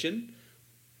accreditation,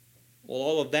 well,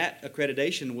 all of that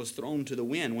accreditation was thrown to the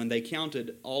wind when they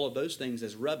counted all of those things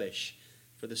as rubbish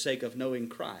for the sake of knowing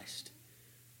Christ.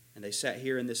 And they sat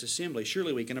here in this assembly.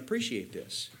 Surely we can appreciate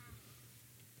this.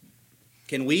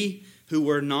 Can we, who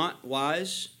were not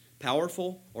wise,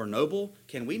 powerful, or noble,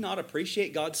 can we not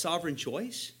appreciate God's sovereign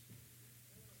choice?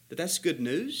 That's good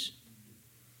news.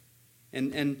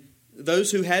 And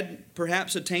those who had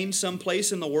perhaps attained some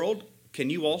place in the world, can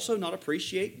you also not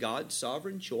appreciate God's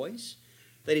sovereign choice?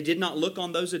 That He did not look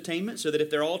on those attainments, so that if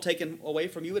they're all taken away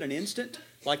from you in an instant,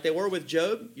 like they were with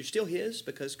Job, you're still His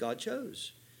because God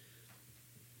chose.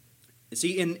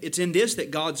 See, it's in this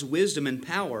that God's wisdom and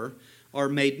power are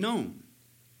made known.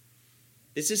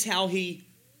 This is how he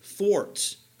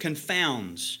thwarts,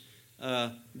 confounds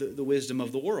the wisdom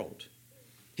of the world.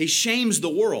 He shames the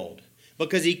world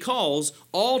because he calls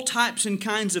all types and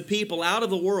kinds of people out of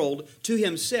the world to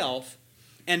himself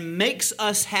and makes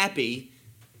us happy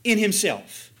in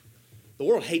himself. The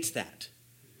world hates that.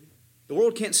 The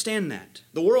world can't stand that.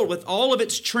 The world, with all of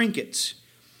its trinkets,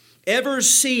 ever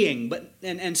seeing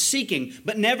and seeking,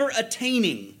 but never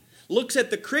attaining, looks at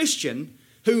the Christian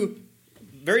who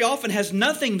very often has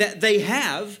nothing that they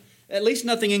have, at least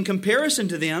nothing in comparison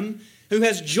to them, who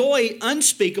has joy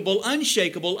unspeakable,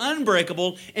 unshakable,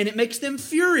 unbreakable, and it makes them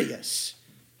furious.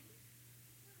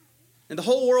 And the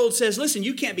whole world says, listen,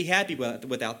 you can't be happy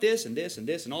without this and this and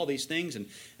this and all these things and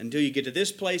until you get to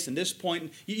this place and this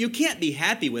point. You can't be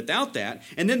happy without that.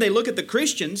 And then they look at the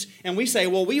Christians and we say,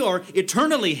 well, we are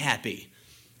eternally happy.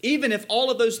 Even if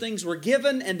all of those things were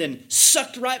given and then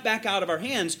sucked right back out of our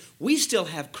hands, we still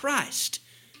have Christ.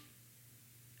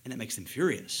 And that makes them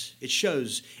furious. It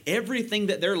shows everything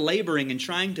that they're laboring and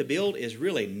trying to build is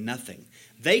really nothing.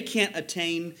 They can't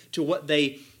attain to what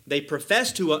they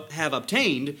profess to have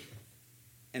obtained.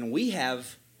 And we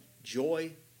have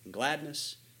joy and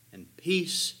gladness and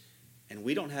peace, and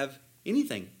we don't have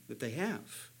anything that they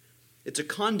have. It's a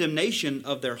condemnation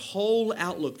of their whole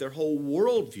outlook, their whole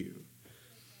worldview.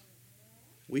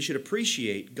 We should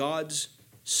appreciate God's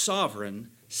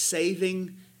sovereign,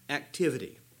 saving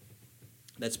activity.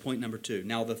 That's point number 2.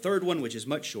 Now, the third one, which is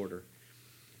much shorter,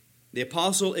 the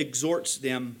apostle exhorts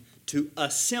them to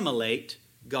assimilate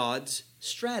God's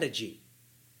strategy.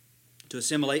 To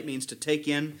assimilate means to take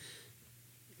in,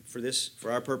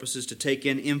 for our purposes, to take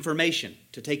in information,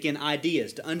 to take in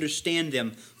ideas, to understand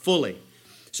them fully.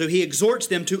 So he exhorts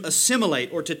them to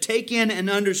assimilate or to take in and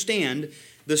understand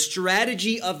the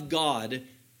strategy of God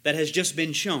that has just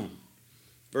been shown.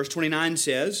 Verse 29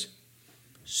 says,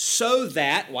 so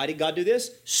that, why did God do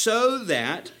this? So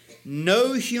that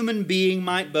no human being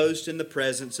might boast in the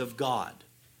presence of God.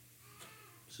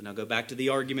 So now go back to the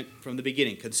argument from the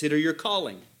beginning. Consider your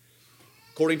calling.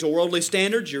 According to worldly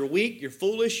standards, you're weak, you're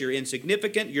foolish, you're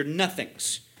insignificant, you're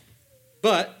nothings.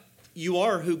 But you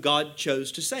are who God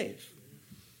chose to save.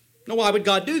 Now, why would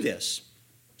God do this?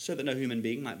 So that no human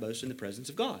being might boast in the presence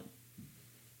of God.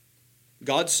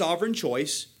 God's sovereign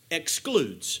choice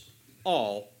excludes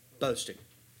all boasting.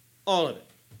 All of it.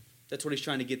 That's what he's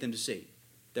trying to get them to see.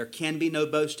 There can be no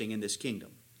boasting in this kingdom.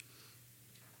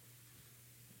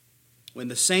 When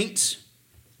the saints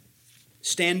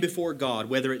stand before God,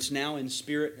 whether it's now in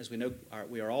spirit, as we know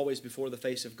we are always before the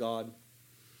face of God,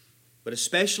 but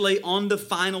especially on the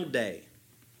final day,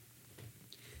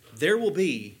 there will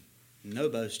be no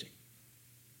boasting.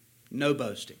 No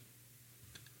boasting.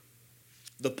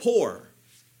 The poor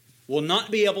will not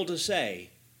be able to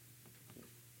say,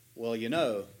 well, you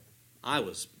know, I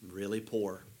was really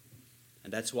poor,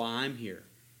 and that's why I'm here.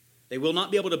 They will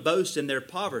not be able to boast in their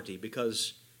poverty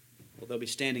because, well, they'll be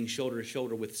standing shoulder to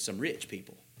shoulder with some rich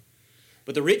people.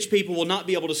 But the rich people will not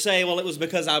be able to say, well, it was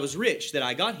because I was rich that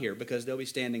I got here, because they'll be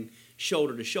standing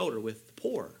shoulder to shoulder with the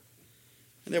poor.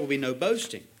 And there will be no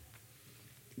boasting.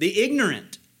 The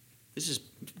ignorant, this is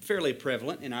fairly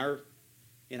prevalent in our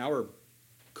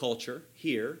culture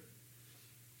here.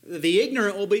 The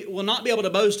ignorant will not be able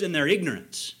to boast in their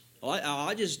ignorance. Well,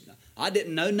 I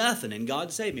didn't know nothing and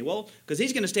God saved me. Well, because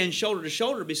he's going to stand shoulder to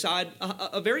shoulder beside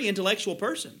a very intellectual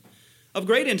person of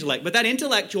great intellect. But that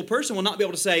intellectual person will not be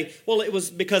able to say, well, it was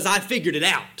because I figured it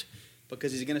out.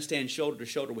 Because he's going to stand shoulder to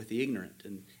shoulder with the ignorant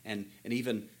and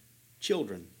even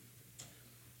children.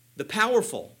 The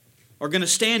powerful are going to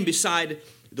stand beside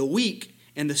the weak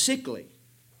and the sickly.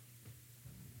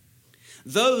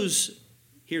 Those,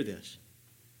 hear this,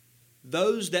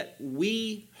 those that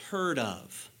we heard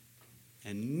of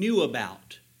and knew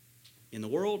about in the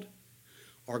world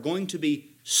are going to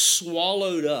be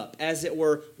swallowed up, as it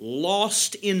were,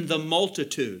 lost in the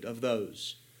multitude of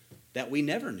those that we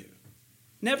never knew,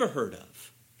 never heard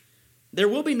of. There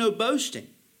will be no boasting.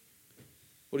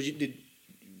 Well, did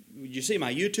you see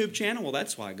my YouTube channel? Well,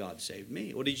 that's why God saved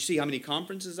me. Well, did you see how many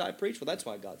conferences I preached? Well, that's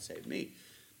why God saved me.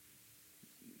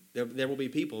 There will be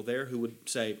people there who would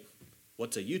say,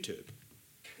 what's a YouTube?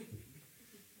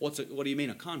 What do you mean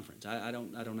a conference? I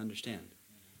don't understand.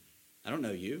 I don't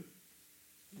know you.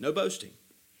 No boasting.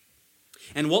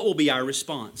 And what will be our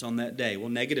response on that day? Well,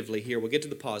 negatively here, we'll get to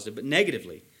the positive, but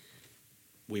negatively,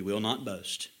 we will not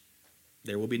boast.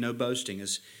 There will be no boasting.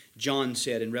 As John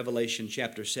said in Revelation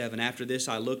chapter 7, after this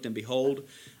I looked, and behold,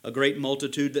 a great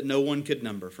multitude that no one could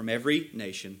number, from every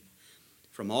nation,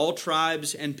 from all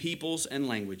tribes and peoples and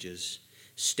languages,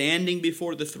 standing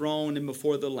before the throne and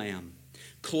before the Lamb,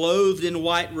 clothed in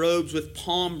white robes with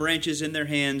palm branches in their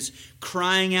hands,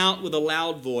 crying out with a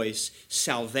loud voice,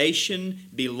 "Salvation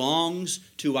belongs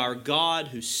to our God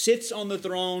who sits on the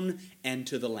throne and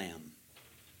to the Lamb."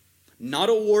 Not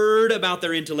a word about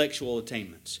their intellectual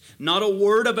attainments. Not a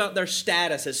word about their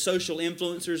status as social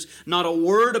influencers. Not a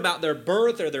word about their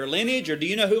birth or their lineage, or do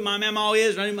you know who my mamaw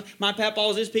is, or my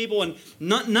papaw is his people, and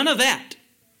none of that.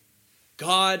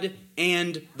 God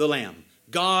and the Lamb.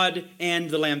 God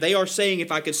and the Lamb. They are saying,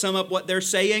 if I could sum up what they're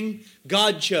saying,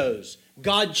 God chose,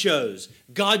 God chose,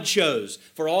 God chose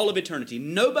for all of eternity.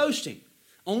 No boasting,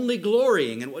 only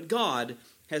glorying in what God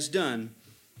has done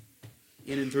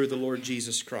in and through the Lord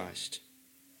Jesus Christ.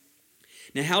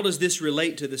 Now, how does this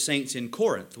relate to the saints in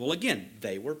Corinth? Well, again,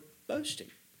 they were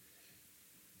boasting.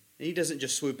 And he doesn't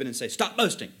just swoop in and say, "Stop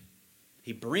boasting."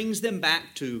 He brings them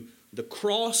back to the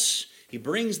cross. He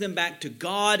brings them back to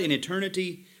God in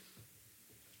eternity.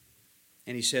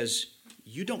 And he says,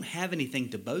 you don't have anything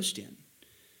to boast in.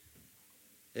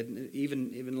 And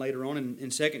even later on in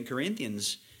 2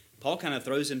 Corinthians, Paul kind of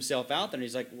throws himself out there, and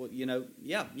he's like, well,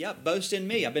 yeah, boast in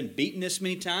me. I've been beaten this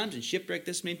many times and shipwrecked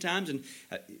this many times. And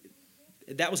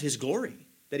that was his glory,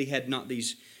 that he had not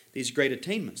these great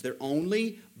attainments. Their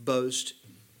only boast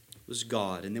was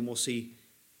God. And then we'll see,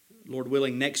 Lord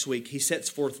willing, next week, he sets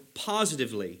forth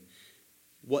positively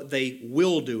what they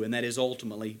will do, and that is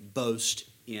ultimately boast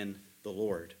in the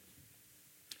Lord.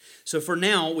 So for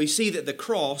now, we see that the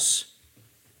cross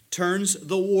turns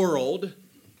the world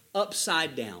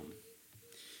upside down.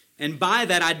 And by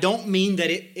that, I don't mean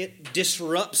that it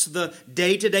disrupts the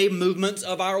day-to-day movements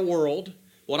of our world.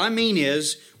 What I mean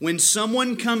is, when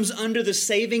someone comes under the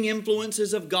saving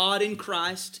influences of God in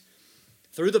Christ,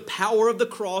 through the power of the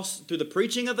cross, through the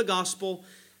preaching of the gospel,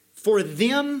 for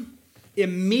them,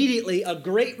 immediately a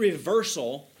great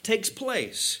reversal takes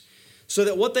place. So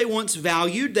that what they once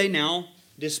valued, they now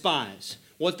despise.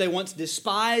 What they once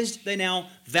despised, they now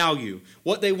value.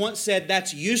 What they once said,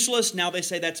 that's useless, now they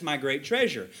say, that's my great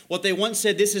treasure. What they once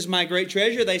said, this is my great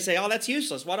treasure, they say, oh, that's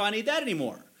useless. Why do I need that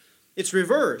anymore? It's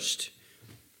reversed.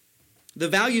 The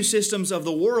value systems of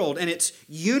the world and its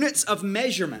units of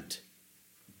measurement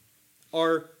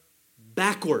are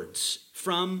backwards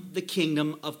from the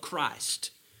kingdom of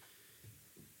Christ.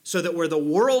 So that where the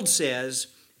world says,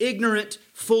 ignorant,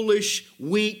 foolish,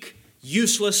 weak,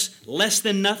 useless, less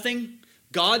than nothing,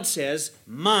 God says,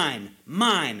 mine,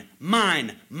 mine,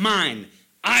 mine, mine.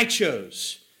 I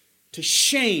chose to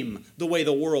shame the way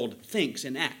the world thinks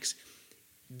and acts.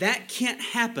 That can't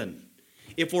happen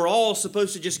if we're all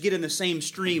supposed to just get in the same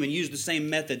stream and use the same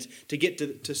methods to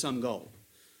get to some goal.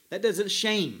 That doesn't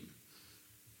shame.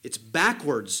 It's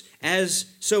backwards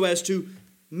so as to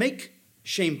make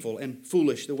shameful and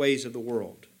foolish the ways of the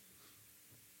world.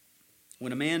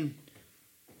 When a man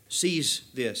sees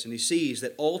this, and he sees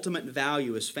that ultimate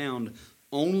value is found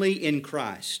only in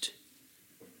Christ,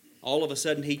 all of a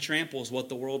sudden he tramples what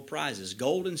the world prizes,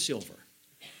 gold and silver.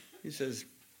 He says,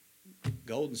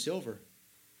 gold and silver.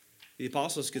 The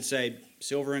apostles could say,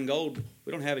 silver and gold,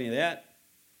 we don't have any of that.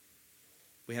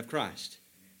 We have Christ.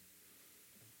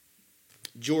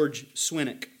 George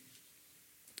Swinnock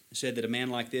said that a man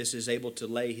like this is able to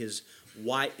lay his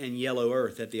white and yellow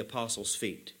earth at the apostles'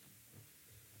 feet.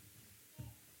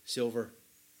 Silver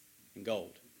and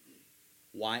gold.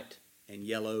 White and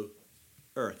yellow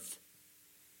earth.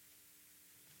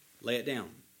 Lay it down.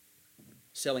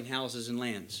 Selling houses and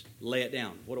lands. Lay it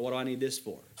down. What do I need this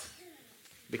for?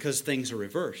 Because things are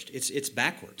reversed. It's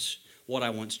backwards. What I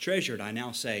once treasured, I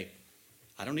now say,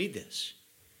 I don't need this.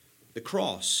 The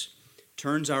cross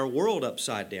turns our world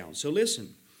upside down. So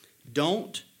listen,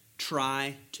 don't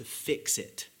try to fix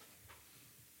it.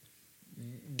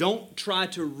 Don't try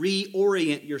to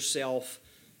reorient yourself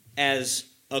as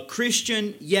a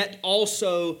Christian, yet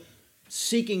also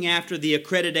seeking after the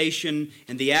accreditation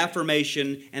and the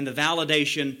affirmation and the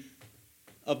validation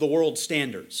of the world's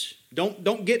standards.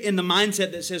 Don't get in the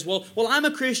mindset that says, well, I'm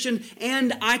a Christian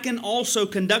and I can also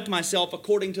conduct myself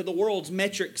according to the world's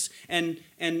metrics and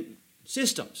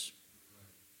systems.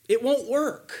 It won't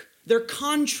work. They're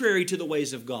contrary to the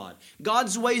ways of God.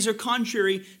 God's ways are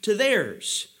contrary to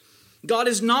theirs. God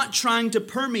is not trying to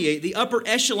permeate the upper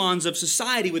echelons of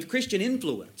society with Christian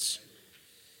influence.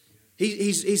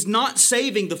 He's not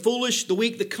saving the foolish, the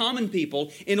weak, the common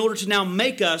people in order to now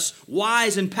make us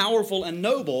wise and powerful and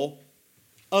noble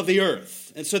of the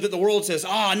earth. And so that the world says,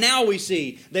 now we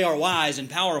see they are wise and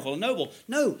powerful and noble.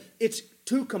 No, it's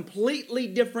two completely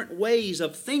different ways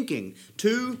of thinking.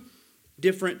 Two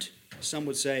different, some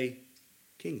would say,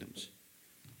 kingdoms.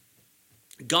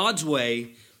 God's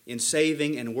way in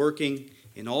saving and working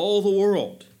in all the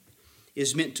world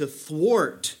is meant to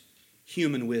thwart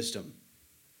human wisdom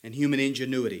and human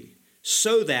ingenuity,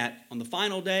 so that on the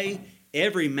final day,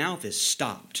 every mouth is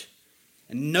stopped.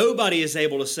 And nobody is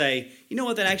able to say, you know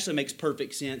what, that actually makes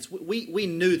perfect sense. We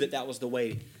knew that was the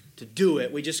way to do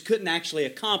it. We just couldn't actually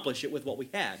accomplish it with what we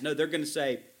had. No, they're going to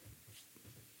say,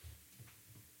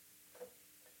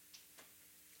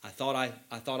 I thought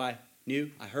I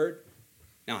knew, I heard,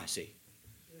 now I see.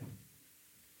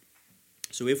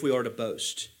 So if we are to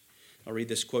boast, I'll read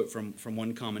this quote from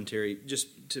one commentary,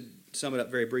 just to sum it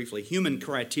up very briefly. Human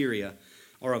criteria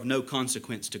are of no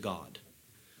consequence to God.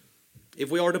 If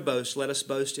we are to boast, let us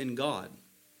boast in God,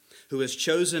 who has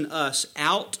chosen us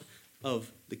out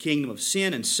of the kingdom of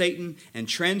sin and Satan and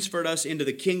transferred us into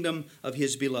the kingdom of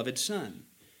His beloved Son.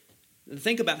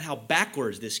 Think about how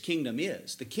backwards this kingdom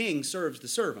is. The king serves the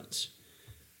servants.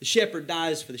 The shepherd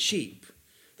dies for the sheep.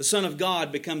 The Son of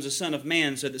God becomes a son of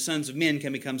man so that sons of men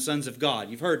can become sons of God.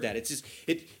 You've heard that.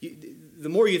 The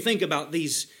more you think about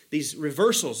these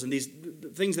reversals and these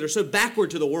things that are so backward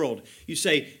to the world, you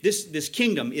say this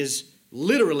kingdom is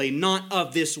literally not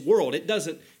of this world. It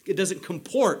doesn't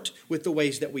comport with the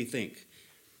ways that we think.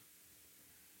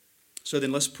 So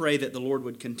then let's pray that the Lord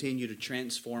would continue to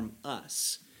transform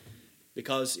us.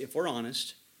 Because if we're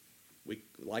honest, we,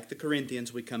 like the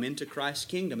Corinthians, we come into Christ's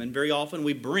kingdom, and very often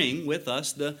we bring with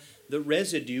us the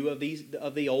residue of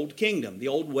the old kingdom, the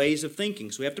old ways of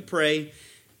thinking. So we have to pray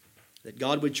that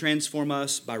God would transform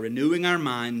us by renewing our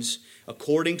minds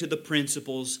according to the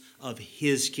principles of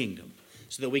His kingdom,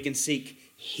 so that we can seek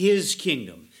His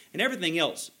kingdom. And everything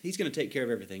else, He's going to take care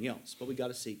of everything else, but we've got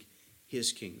to seek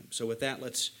His kingdom. So with that,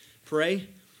 let's pray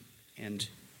and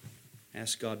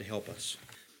ask God to help us.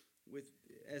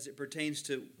 As it pertains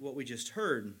to what we just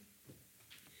heard,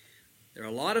 there are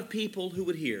a lot of people who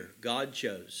would hear God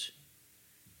chose,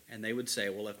 and they would say,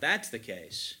 well, if that's the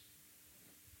case,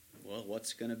 well,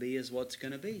 what's going to be is what's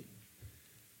going to be.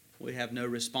 We have no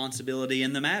responsibility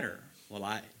in the matter.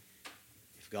 Well,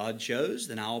 if God chose,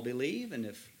 then I'll believe, and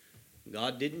if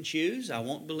God didn't choose, I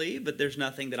won't believe, but there's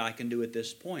nothing that I can do at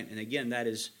this point. And again, that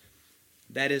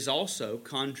is also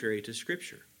contrary to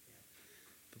Scripture,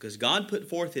 because God put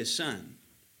forth His Son.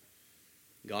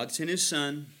 God sent His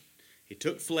Son. He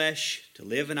took flesh to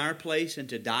live in our place and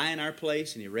to die in our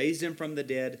place, and He raised Him from the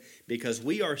dead because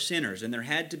we are sinners, and there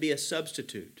had to be a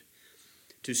substitute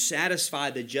to satisfy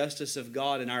the justice of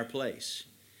God in our place.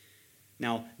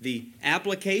 Now, the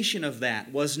application of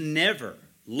that was never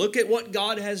look at what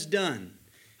God has done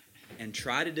and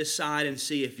try to decide and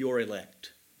see if you're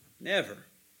elect. Never.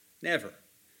 Never.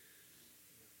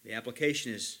 The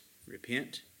application is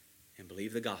repent and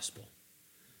believe the gospel.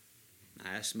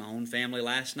 I asked my own family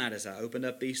last night as I opened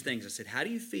up these things, I said, how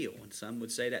do you feel? And some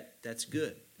would say that's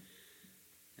good.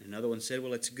 And another one said,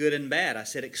 well, it's good and bad. I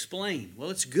said, explain.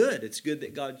 Well, it's good. It's good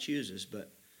that God chooses,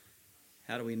 but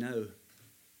how do we know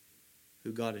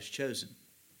who God has chosen?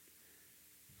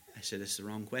 I said, that's the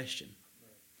wrong question.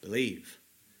 Believe.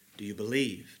 Do you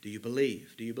believe? Do you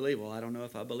believe? Do you believe? Well, I don't know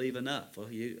if I believe enough. Well,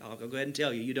 I'll go ahead and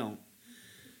tell you, you don't.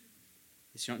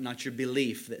 It's not your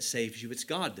belief that saves you. It's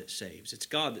God that saves. It's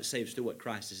God that saves through what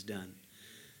Christ has done.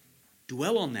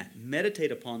 Dwell on that.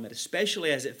 Meditate upon that,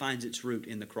 especially as it finds its root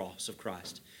in the cross of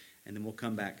Christ. And then we'll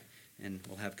come back and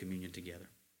we'll have communion together.